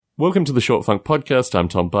Welcome to the Short Funk Podcast. I'm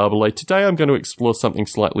Tom Barbalet. Today I'm going to explore something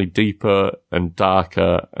slightly deeper and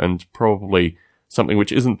darker and probably something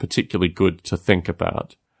which isn't particularly good to think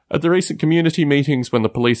about. At the recent community meetings when the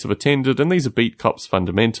police have attended, and these are beat cops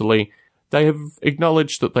fundamentally, they have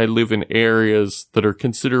acknowledged that they live in areas that are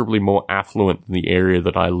considerably more affluent than the area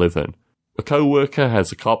that I live in. A co-worker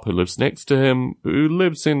has a cop who lives next to him who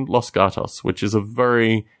lives in Los Gatos, which is a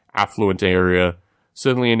very affluent area.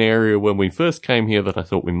 Certainly an area when we first came here that I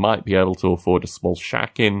thought we might be able to afford a small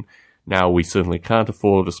shack in. Now we certainly can't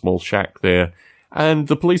afford a small shack there. And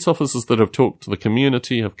the police officers that have talked to the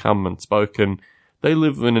community have come and spoken. They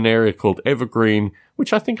live in an area called Evergreen,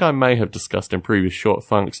 which I think I may have discussed in previous Short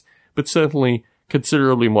Funks, but certainly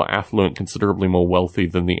considerably more affluent, considerably more wealthy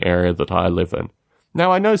than the area that I live in.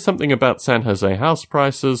 Now I know something about San Jose house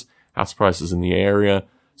prices in the area.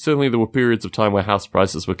 Certainly there were periods of time where house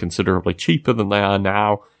prices were considerably cheaper than they are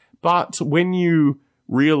now. But when you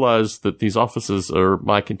realize that these officers are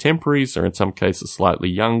my contemporaries, or in some cases slightly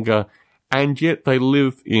younger, and yet they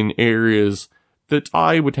live in areas that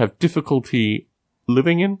I would have difficulty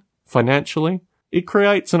living in financially, it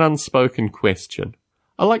creates an unspoken question.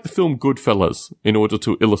 I like the film Goodfellas in order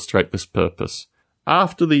to illustrate this purpose.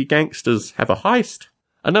 After the gangsters have a heist,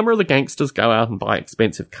 a number of the gangsters go out and buy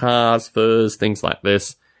expensive cars, furs, things like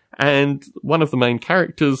this. And one of the main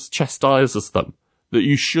characters chastises them that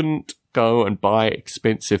you shouldn't go and buy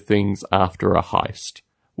expensive things after a heist.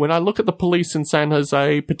 When I look at the police in San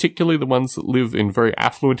Jose, particularly the ones that live in very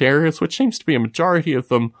affluent areas, which seems to be a majority of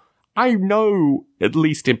them, I know, at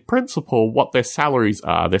least in principle, what their salaries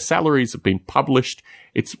are. Their salaries have been published.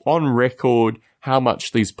 It's on record how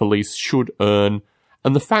much these police should earn.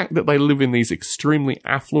 And the fact that they live in these extremely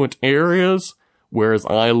affluent areas, whereas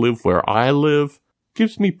I live where I live,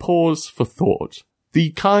 gives me pause for thought.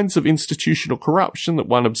 The kinds of institutional corruption that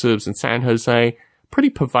one observes in San Jose, pretty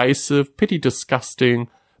pervasive, pretty disgusting,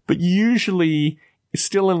 but usually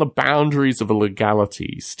still in the boundaries of a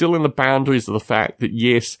legality, still in the boundaries of the fact that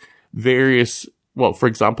yes, for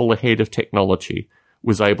example, the head of technology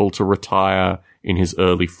was able to retire in his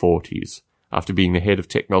early 40s after being the head of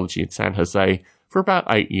technology in San Jose for about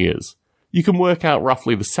 8 years. You can work out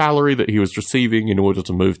roughly the salary that he was receiving in order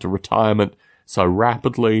to move to retirement so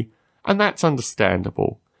rapidly, and that's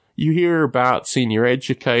understandable. You hear about senior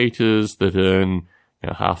educators that earn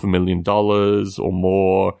 $500,000 or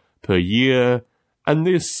more per year, and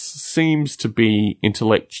this seems to be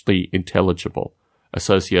intellectually intelligible,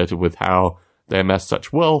 associated with how they amass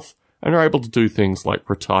such wealth and are able to do things like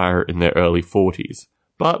retire in their early 40s.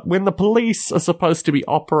 But when the police are supposed to be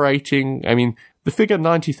operating, the figure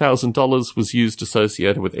 $90,000 was used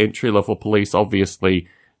associated with entry-level police. Obviously,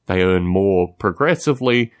 they earn more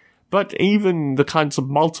progressively, but even the kinds of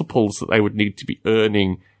multiples that they would need to be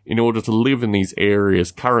earning in order to live in these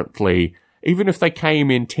areas currently, even if they came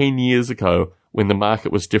in 10 years ago when the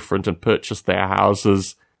market was different and purchased their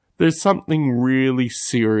houses, there's something really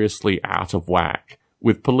seriously out of whack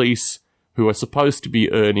with police who are supposed to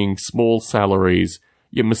be earning small salaries,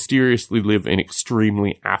 yet mysteriously live in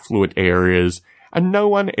extremely affluent areas, and no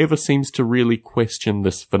one ever seems to really question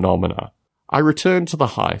this phenomena. I return to the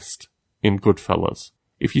heist in Goodfellas.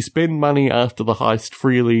 If you spend money after the heist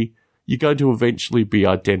freely, you're going to eventually be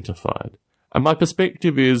identified. And my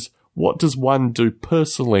perspective is, what does one do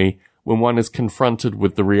personally when one is confronted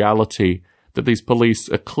with the reality that these police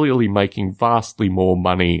are clearly making vastly more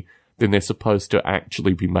money than they're supposed to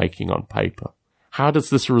actually be making on paper? How does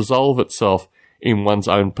this resolve itself in one's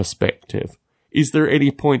own perspective? Is there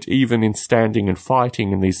any point even in standing and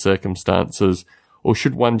fighting in these circumstances, or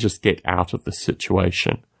should one just get out of the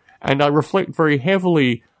situation? And I reflect very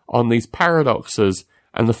heavily on these paradoxes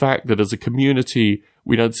and the fact that as a community,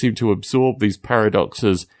 we don't seem to absorb these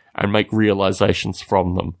paradoxes and make realizations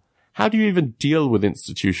from them. How do you even deal with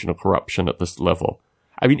institutional corruption at this level?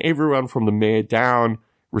 Everyone from the mayor down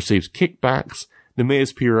receives kickbacks. The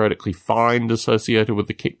mayor's periodically fined associated with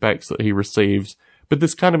the kickbacks that he receives. But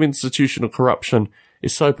this kind of institutional corruption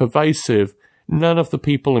is so pervasive, none of the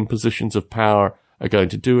people in positions of power are going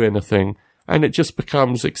to do anything, and it just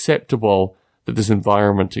becomes acceptable that this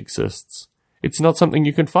environment exists. It's not something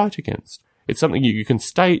you can fight against. It's something you can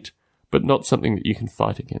state, but not something that you can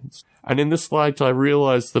fight against. And in this light, I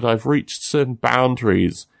realize that I've reached certain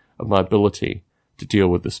boundaries of my ability to deal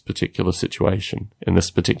with this particular situation in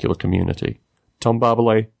this particular community. Tom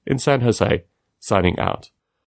Barbalet in San Jose, signing out.